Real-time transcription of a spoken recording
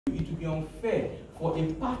it would be unfair for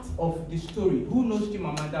a part of the story. Who knows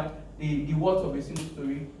Chimamanda, the words of a single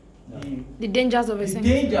story? The dangers of a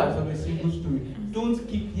single story. Don't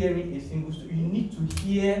keep hearing a single story. You need to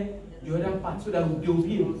hear the other part so that there will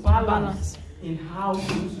be a balance in how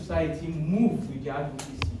the society moves with the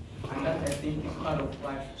advocacy. And that, I think, is part of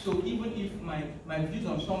why. So even if my views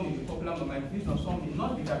on some may be popular, but my views on some may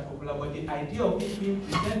not be that popular, but the idea of it being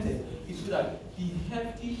presented is so that the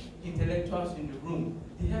hefty intellectuals in the room,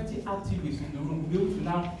 the hefty activists in the room, will be able to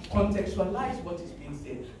now contextualize what is being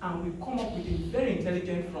said, and we come up with a very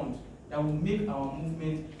intelligent front that will make our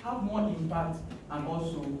movement have more impact and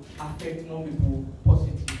also affect more people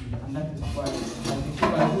positively. And that is why,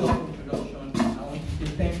 by way of introduction, I want to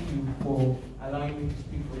say thank you for allowing me to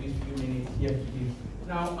speak for these few minutes here today.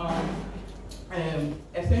 Now,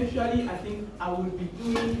 essentially, I think I will be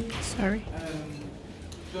doing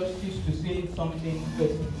justice to say something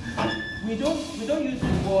first. We don't use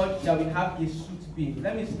the word that we have a Soot bill.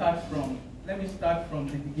 Let me start from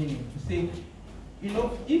the beginning to say,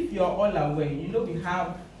 if you're all aware, we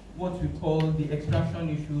have what we call the extraction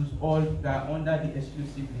issues, all that are under the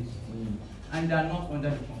exclusive list, and they are not under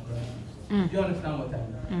the concurrent list. Do you understand what I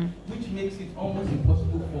mean? Which makes it almost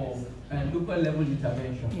impossible for local level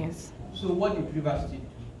intervention. Yes. So what did Rivers State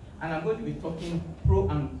do? And I'm going to be talking pro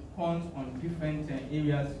and cons on different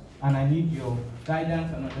areas, and I need your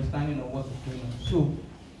guidance and understanding of what is going on. So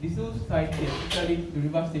the civil society, especially the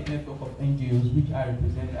Rivers State network of NGOs, which I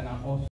represent, and I'm also